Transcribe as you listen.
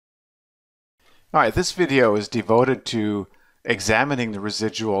All right, this video is devoted to examining the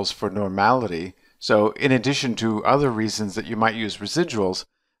residuals for normality. So in addition to other reasons that you might use residuals,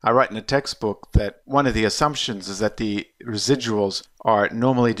 I write in a textbook that one of the assumptions is that the residuals are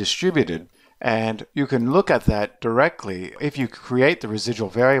normally distributed. And you can look at that directly if you create the residual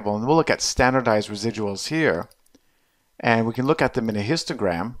variable. And we'll look at standardized residuals here. And we can look at them in a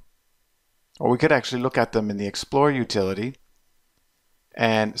histogram, or we could actually look at them in the Explore utility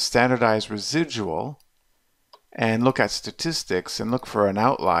and standardize residual and look at statistics and look for an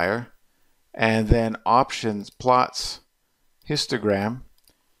outlier, and then options, plots, histogram.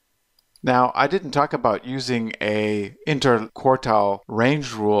 Now, I didn't talk about using a interquartile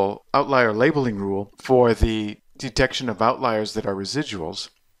range rule, outlier labeling rule, for the detection of outliers that are residuals.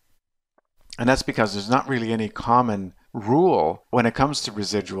 And that's because there's not really any common rule when it comes to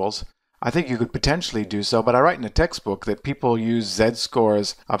residuals. I think you could potentially do so, but I write in a textbook that people use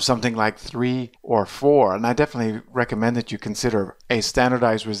z-scores of something like 3 or 4, and I definitely recommend that you consider a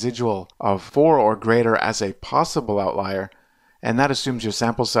standardized residual of 4 or greater as a possible outlier, and that assumes your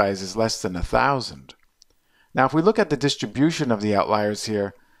sample size is less than 1,000. Now, if we look at the distribution of the outliers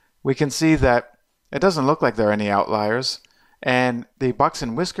here, we can see that it doesn't look like there are any outliers, and the box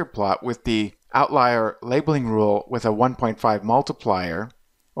and whisker plot with the outlier labeling rule with a 1.5 multiplier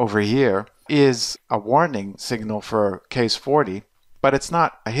over here is a warning signal for case 40, but it's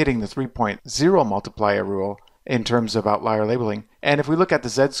not hitting the 3.0 multiplier rule in terms of outlier labeling. And if we look at the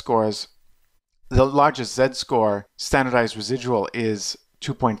z-scores, the largest z-score standardized residual is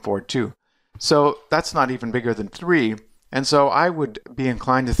 2.42. So that's not even bigger than 3. And so I would be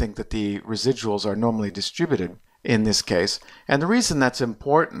inclined to think that the residuals are normally distributed in this case. And the reason that's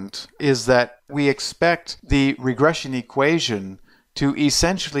important is that we expect the regression equation to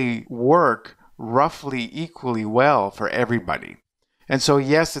essentially work roughly equally well for everybody. And so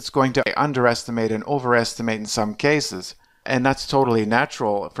yes, it's going to underestimate and overestimate in some cases, and that's totally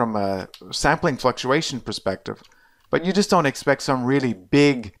natural from a sampling fluctuation perspective. But you just don't expect some really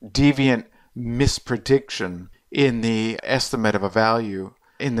big deviant misprediction in the estimate of a value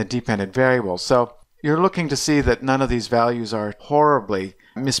in the dependent variable. So you're looking to see that none of these values are horribly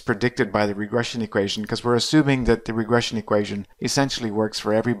mispredicted by the regression equation, because we're assuming that the regression equation essentially works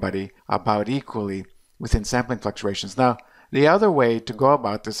for everybody about equally within sampling fluctuations. Now, the other way to go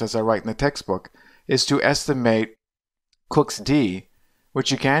about this, as I write in the textbook, is to estimate Cook's D,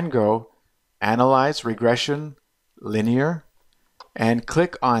 which you can go Analyze, Regression, Linear, and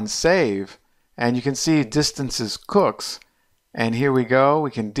click on Save, and you can see distances Cook's. And here we go. We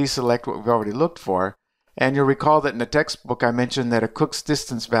can deselect what we've already looked for. And you'll recall that in the textbook I mentioned that a Cook's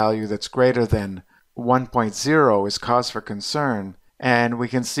distance value that's greater than 1.0 is cause for concern. And we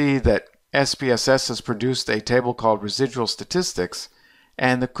can see that SPSS has produced a table called Residual Statistics.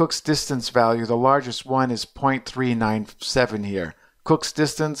 And the Cook's distance value, the largest one, is 0.397 here. Cook's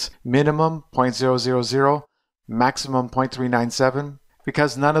distance, minimum 0.000, maximum 0.397.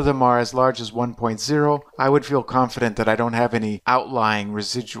 Because none of them are as large as 1.0, I would feel confident that I don't have any outlying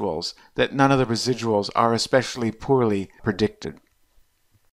residuals, that none of the residuals are especially poorly predicted.